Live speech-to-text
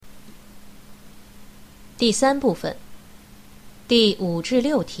第3部分，第5至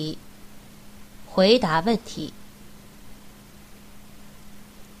6题，回答问题。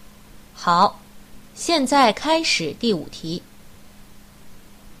好，现在开始第5题。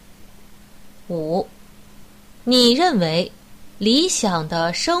5，你认为理想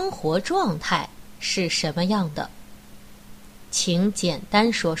的生活状态是什么样的？请简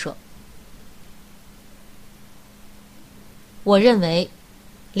单说说。我认为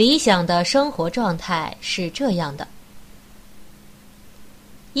理想的生活状态是这样的：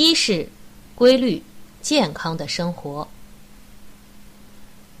一是规律健康的生活，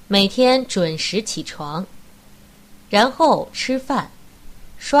每天准时起床，然后吃饭、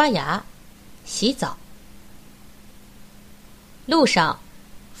刷牙、洗澡，路上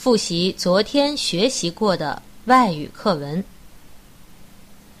复习昨天学习过的外语课文，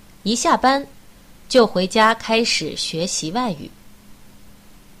一下班就回家开始学习外语。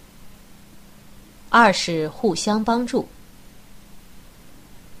2是互相帮助，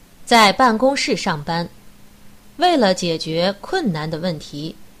在办公室上班，为了解决困难的问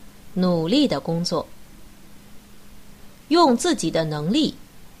题，努力的工作，用自己的能力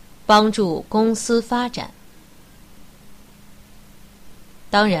帮助公司发展。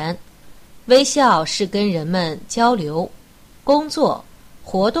当然，微笑是跟人们交流、工作、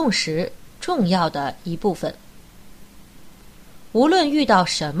活动时重要的一部分。无论遇到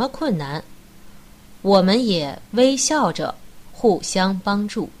什么困难，我们也微笑着互相帮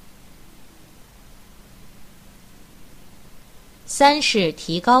助。3是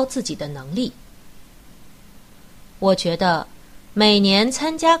提高自己的能力。我觉得每年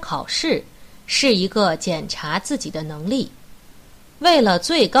参加考试是一个检查自己的能力，为了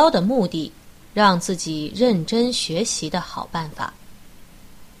最高的目的，让自己认真学习的好办法。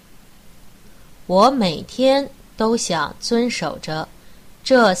我每天都想遵守着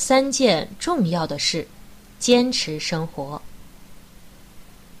这3件重要的事，坚持生活。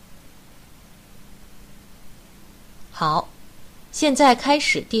好，现在开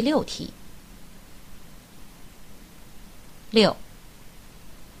始第6题。6，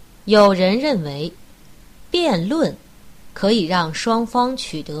有人认为辩论可以让双方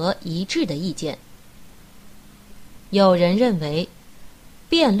取得一致的意见，有人认为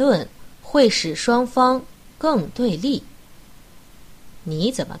辩论会使双方更对立，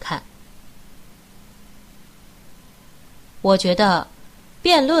你怎么看？我觉得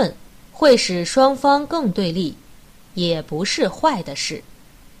辩论会使双方更对立，也不是坏的事，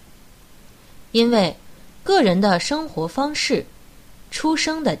因为个人的生活方式、出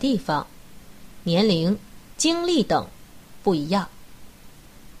生的地方、年龄、经历等不一样，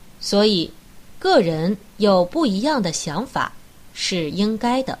所以个人有不一样的想法是应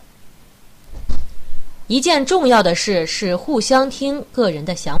该的。一件重要的事是互相听个人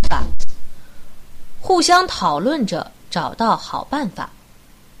的想法，互相讨论着找到好办法，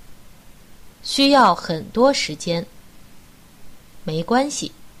需要很多时间，没关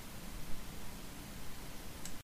系，